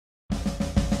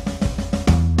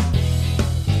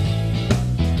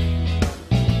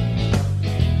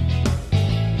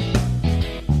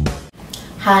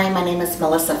Hi, my name is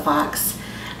Millisa Fox.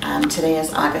 Today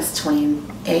is August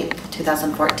 28th,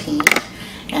 2014,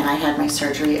 and I had my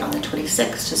surgery on the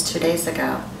 26th, just 2 days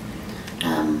ago.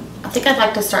 I think I'd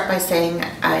like to start by saying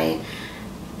I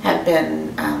have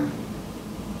been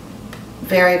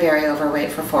very, very overweight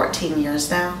for 14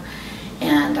 years now,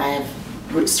 and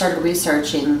I've started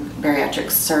researching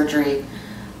bariatric surgery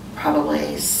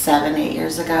probably 7-8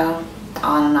 years ago,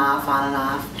 on and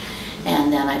off.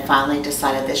 And then I finally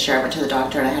decided this year, I went to the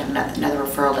doctor and I had another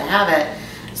referral to have it.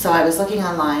 So I was looking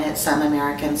online at some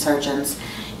American surgeons,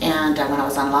 and when I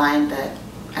was online, the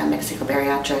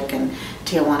MexicoBariatric and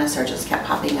Tijuana surgeons kept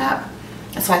popping up.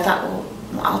 And so I thought,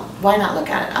 well, why not look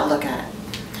at it? I'll look at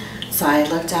it. So I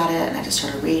looked at it and I just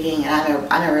started reading, and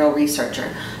I'm a real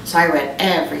researcher. So I read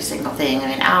every single thing. I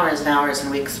mean, hours and hours and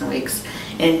weeks,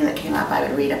 anything that came up I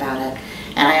would read about it.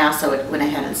 And I also went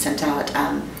ahead and sent out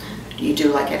you do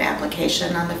like an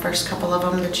application on the first couple of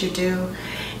them that you do,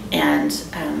 and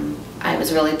I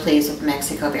was really pleased with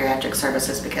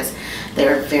MexicoBariatricServices because they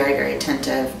were very, very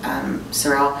attentive.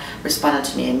 Cyril responded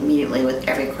to me immediately with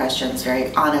every question, was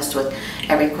very honest with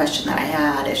every question that I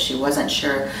had. If she wasn't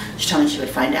sure, she told me she would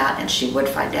find out, and she would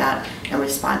find out and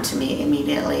respond to me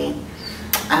immediately.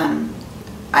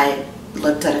 I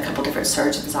looked at a couple different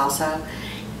surgeons also,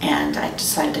 and I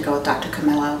decided to go with Dr.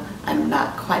 Camillo. I'm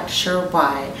not quite sure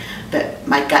why, but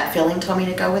my gut feeling told me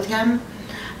to go with him.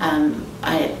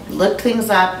 I looked things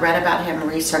up, read about him,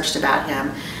 researched about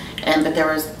him, but there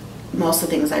was most of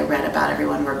the things I read about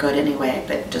everyone were good anyway,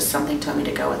 but just something told me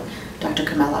to go with Dr.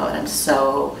 Camillo, and I'm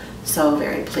so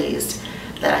very pleased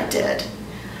that I did.